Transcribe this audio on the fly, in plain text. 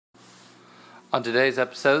On today's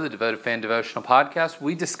episode of the Devoted Fan Devotional Podcast,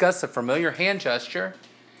 we discuss a familiar hand gesture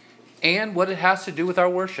and what it has to do with our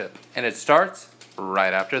worship. And it starts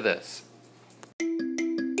right after this.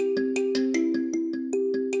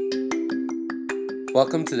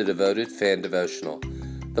 Welcome to the Devoted Fan Devotional,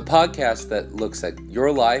 the podcast that looks at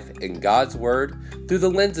your life and God's Word through the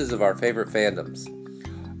lenses of our favorite fandoms.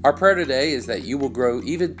 Our prayer today is that you will grow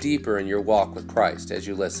even deeper in your walk with Christ as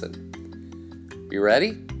you listen. You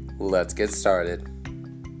ready? Let's get started.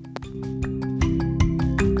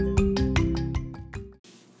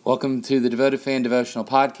 Welcome to the Devoted Fan Devotional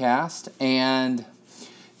Podcast, and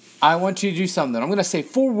I want you to do something. I'm going to say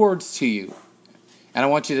 4 words to you, and I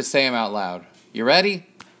want you to say them out loud. You ready?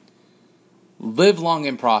 Live long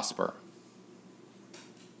and prosper.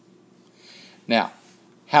 Now,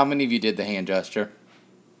 how many of you did the hand gesture?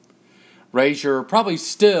 Raise your probably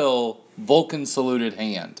still Vulcan saluted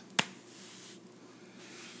hand.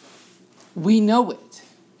 We know it.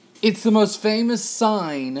 It's the most famous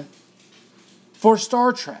sign for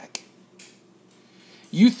Star Trek.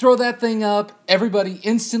 You throw that thing up, everybody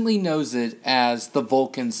instantly knows it as the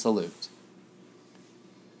Vulcan salute.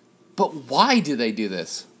 But why do they do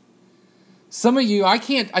this? Some of you, I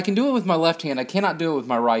can do it with my left hand. I cannot do it with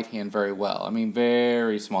my right hand very well. I mean,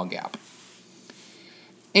 very small gap.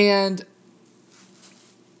 And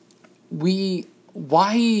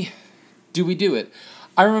why do we do it?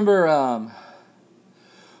 I remember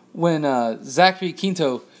when Zachary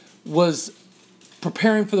Quinto was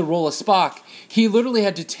preparing for the role of Spock, he literally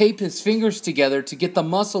had to tape his fingers together to get the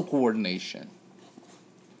muscle coordination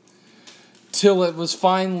till it was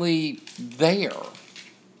finally there.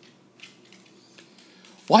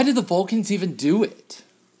 Why did the Vulcans even do it?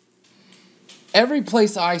 Every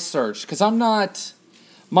place I searched, because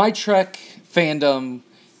my Trek fandom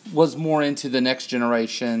was more into the Next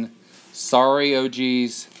Generation. Sorry,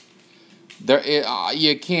 OGs.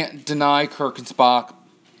 You can't deny Kirk and Spock,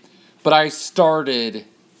 but I started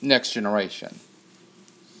Next Generation.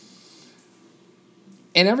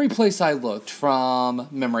 And every place I looked, from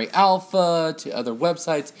Memory Alpha to other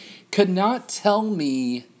websites, could not tell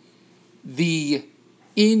me the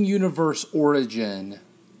in-universe origin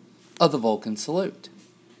of the Vulcan salute.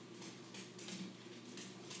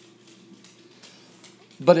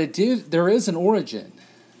 But there is an origin.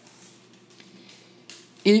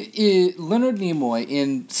 Leonard Nimoy,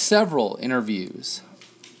 in several interviews,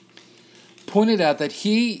 pointed out that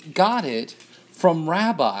he got it from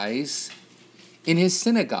rabbis in his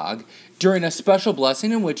synagogue during a special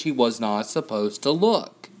blessing in which he was not supposed to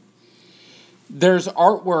look. There's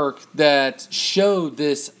artwork that showed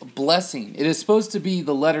this blessing. It is supposed to be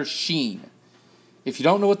the letter Sheen. If you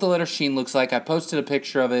don't know what the letter Sheen looks like, I posted a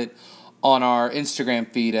picture of it on our Instagram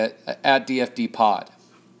feed at DFD Pod.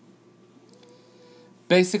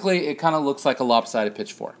 Basically, it kind of looks like a lopsided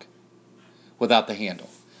pitchfork without the handle,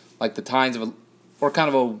 like the tines of or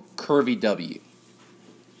kind of a curvy W,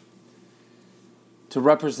 to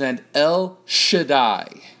represent El Shaddai.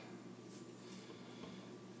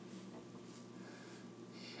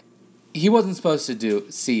 He wasn't supposed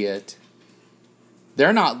to see it.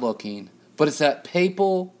 They're not looking, but it's that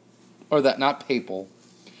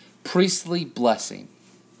priestly blessing.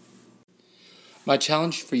 My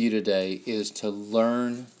challenge for you today is to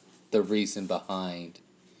learn the reason behind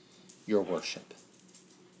your worship.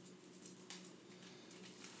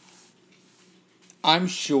 I'm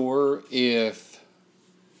sure if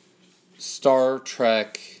Star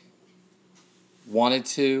Trek wanted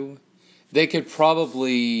to, they could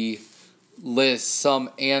probably list some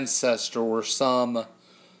ancestor or some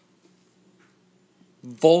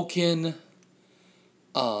Vulcan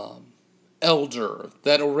elder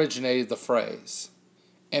that originated the phrase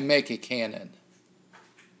and make it canon.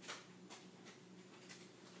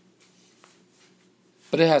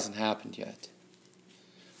 But it hasn't happened yet.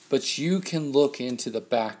 But you can look into the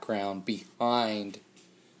background behind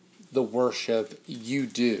the worship you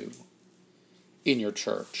do in your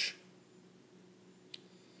church.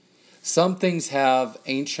 Some things have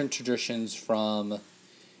ancient traditions from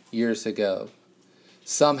years ago.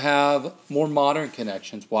 Some have more modern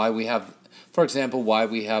connections. For example, why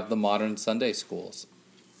we have the modern Sunday schools.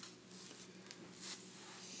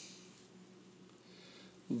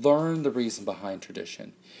 Learn the reason behind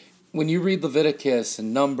tradition. When you read Leviticus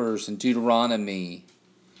and Numbers and Deuteronomy,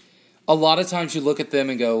 a lot of times you look at them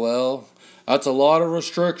and go, well, that's a lot of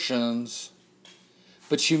restrictions.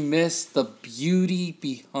 But you miss the beauty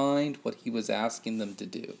behind what he was asking them to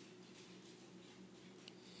do.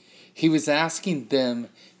 He was asking them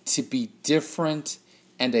to be different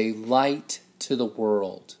and a light to the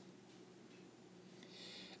world.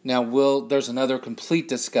 Now, there's another complete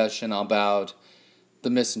discussion about the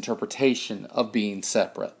misinterpretation of being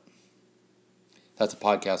separate. That's a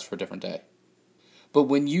podcast for a different day. But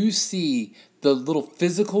when you see the little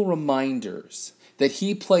physical reminders that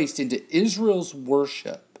he placed into Israel's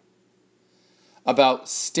worship about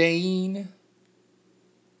staying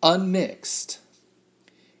unmixed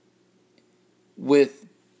with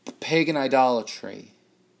pagan idolatry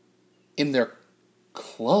in their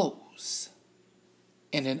clothes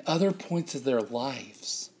and in other points of their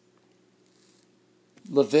lives,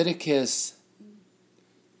 Leviticus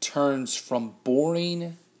turns from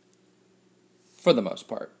boring, for the most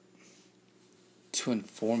part, to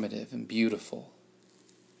informative and beautiful.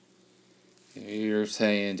 You're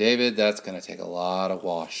saying, David, that's going to take a lot of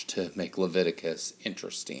wash to make Leviticus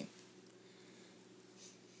interesting.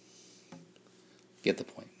 Get the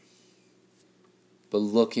point. But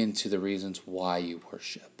look into the reasons why you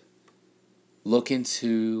worship. Look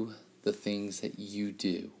into the things that you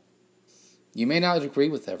do. You may not agree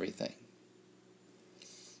with everything,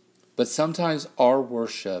 but sometimes our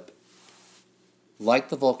worship, like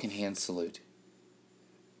the Vulcan hand salute,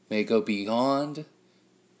 may go beyond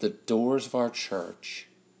the doors of our church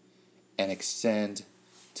and extend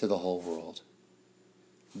to the whole world.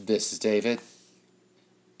 This is David,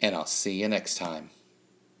 and I'll see you next time.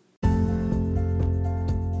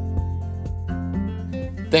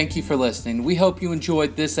 Thank you for listening. We hope you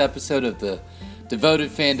enjoyed this episode of the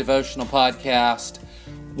Devoted Fan Devotional Podcast.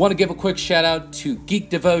 Want to give a quick shout out to Geek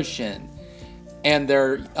Devotion and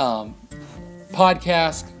their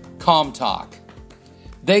podcast, Calm Talk.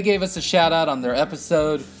 They gave us a shout out on their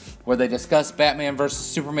episode where they discussed Batman vs.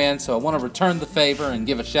 Superman, so I want to return the favor and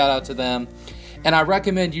give a shout out to them. And I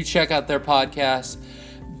recommend you check out their podcast.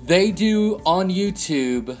 They do on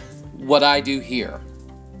YouTube what I do here.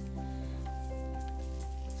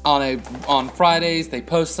 On Fridays, they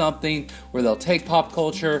post something where they'll take pop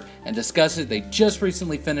culture and discuss it. They just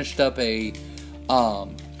recently finished up a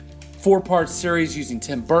 4-part series using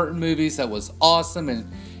Tim Burton movies that was awesome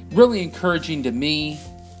and really encouraging to me.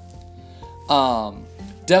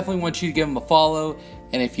 Definitely want you to give them a follow,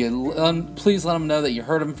 and if you please let them know that you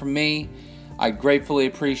heard them from me. I gratefully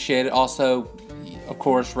appreciate it. Also, of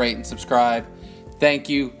course, rate and subscribe. Thank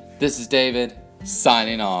you. This is David,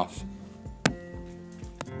 signing off.